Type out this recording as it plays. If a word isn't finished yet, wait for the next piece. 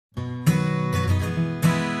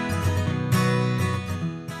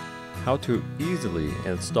how to easily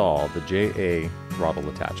install the JA Throttle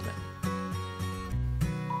Attachment.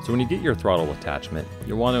 So when you get your throttle attachment,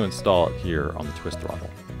 you'll want to install it here on the twist throttle.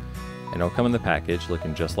 And it'll come in the package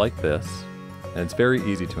looking just like this, and it's very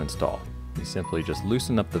easy to install. You simply just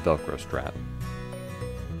loosen up the Velcro strap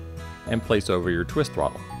and place over your twist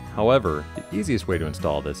throttle. However, the easiest way to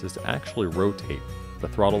install this is to actually rotate the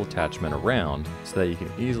throttle attachment around so that you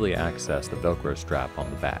can easily access the Velcro strap on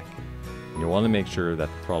the back. And you'll want to make sure that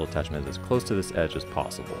the throttle attachment is as close to this edge as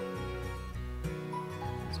possible.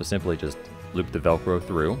 So simply just loop the Velcro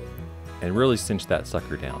through and really cinch that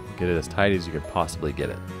sucker down. Get it as tight as you could possibly get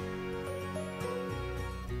it.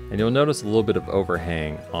 And you'll notice a little bit of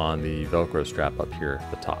overhang on the Velcro strap up here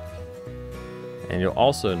at the top. And you'll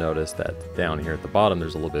also notice that down here at the bottom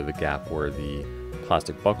there's a little bit of a gap where the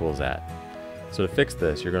plastic buckle is at. So to fix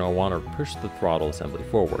this, you're going to want to push the throttle assembly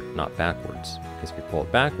forward, not backwards. Because if you pull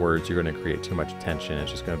it backwards, you're going to create too much tension. It's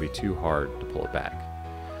just going to be too hard to pull it back.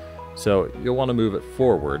 So you'll want to move it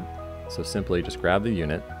forward. So simply just grab the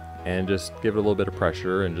unit and just give it a little bit of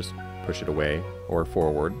pressure and just push it away or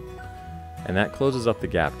forward. And that closes up the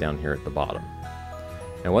gap down here at the bottom.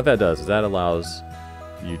 And what that does is that allows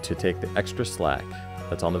you to take the extra slack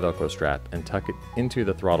that's on the Velcro strap and tuck it into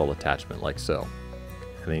the throttle attachment like so.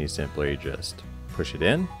 And then you simply just push it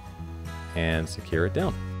in and secure it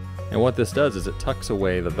down. And what this does is it tucks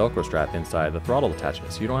away the Velcro strap inside the throttle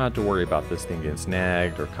attachment. So you don't have to worry about this thing getting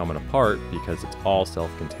snagged or coming apart because it's all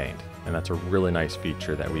self-contained. And that's a really nice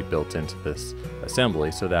feature that we built into this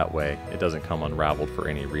assembly so that way it doesn't come unraveled for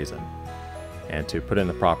any reason. And to put in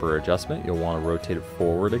the proper adjustment, you'll want to rotate it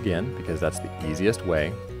forward again because that's the easiest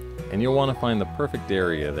way. And you'll want to find the perfect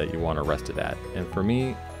area that you want to rest it at. And for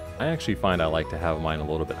me, I actually find I like to have mine a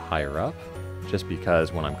little bit higher up just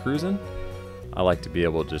because when I'm cruising, I like to be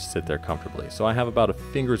able to just sit there comfortably. So I have about a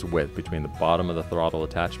finger's width between the bottom of the throttle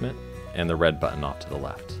attachment and the red button off to the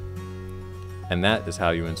left. And that is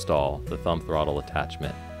how you install the thumb throttle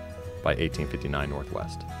attachment by 1859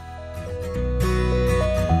 Northwest.